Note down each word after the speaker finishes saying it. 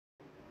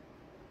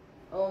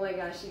Oh my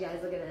gosh, you guys,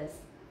 look at this.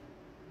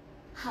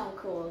 How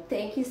cool.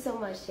 Thank you so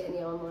much,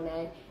 Daniella and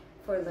Monet,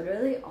 for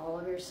literally all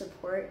of your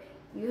support.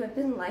 You have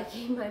been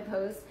liking my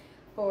posts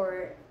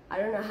for I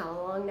don't know how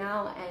long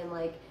now, and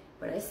like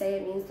when I say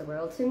it means the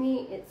world to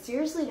me, it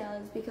seriously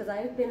does, because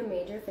I've been a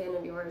major fan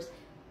of yours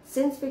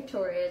since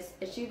Victorious,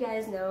 as you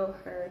guys know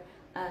her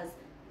as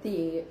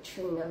the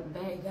Trina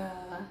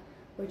Vega,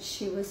 which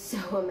she was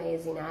so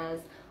amazing as.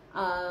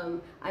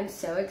 I'm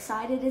so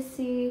excited to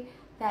see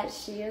that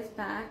she is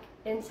back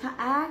into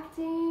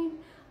acting.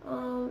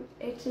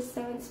 It's just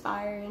so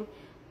inspiring,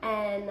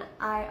 and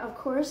I of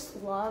course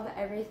love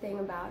everything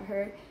about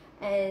her,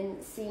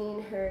 and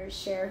seeing her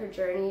share her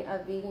journey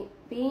of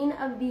being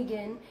a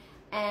vegan,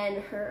 and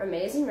her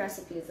amazing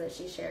recipes that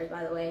she shares,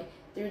 by the way,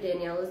 through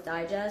Daniella's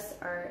Digest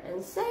are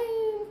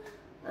insane.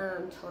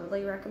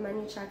 Totally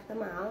recommend you check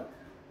them out.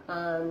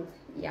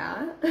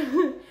 Yeah.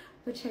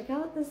 But check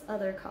out this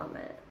other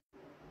comment.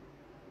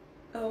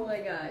 Oh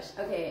my gosh.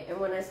 Okay, and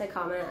when I say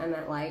comment, I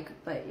meant like,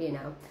 but you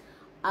know.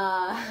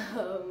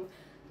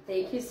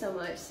 Thank you so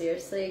much.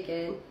 Seriously,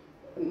 again,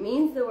 it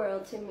means the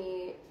world to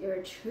me. You're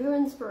a true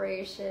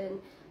inspiration,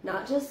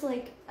 not just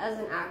like as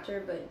an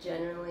actor, but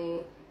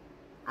generally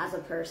as a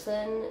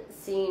person,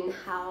 seeing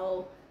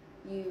how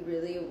you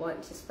really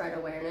want to spread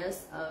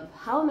awareness of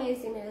how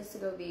amazing it is to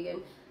go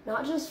vegan,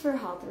 not just for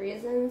health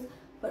reasons,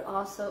 but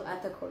also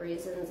ethical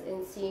reasons,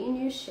 and seeing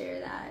you share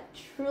that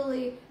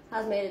truly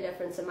has made a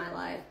difference in my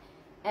life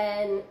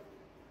and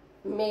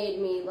made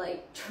me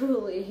like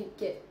truly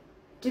get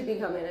to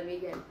becoming a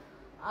vegan,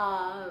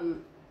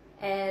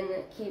 and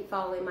keep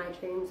following my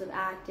dreams of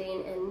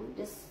acting, and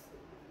just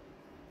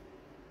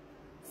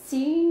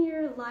seeing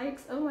your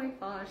likes, oh my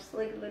gosh,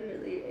 like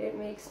literally it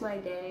makes my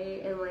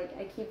day, and like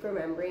I keep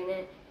remembering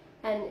it,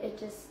 and it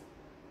just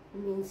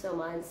means so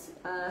much.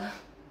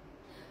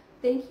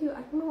 Thank you.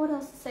 I don't know what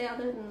else to say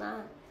other than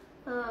that.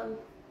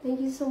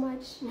 Thank you so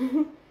much.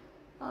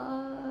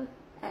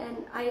 And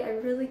I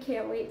really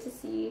can't wait to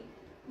see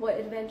what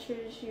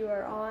adventures you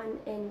are on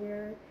in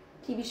your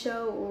TV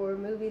show or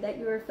movie that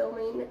you are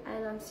filming,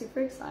 and I'm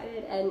super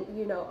excited, and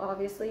you know,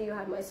 obviously you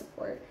have my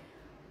support.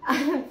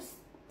 I'm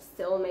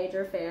still a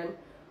major fan,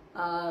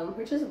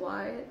 which is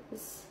why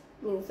this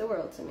means the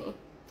world to me.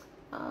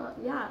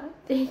 Yeah,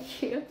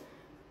 thank you.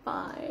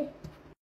 Bye.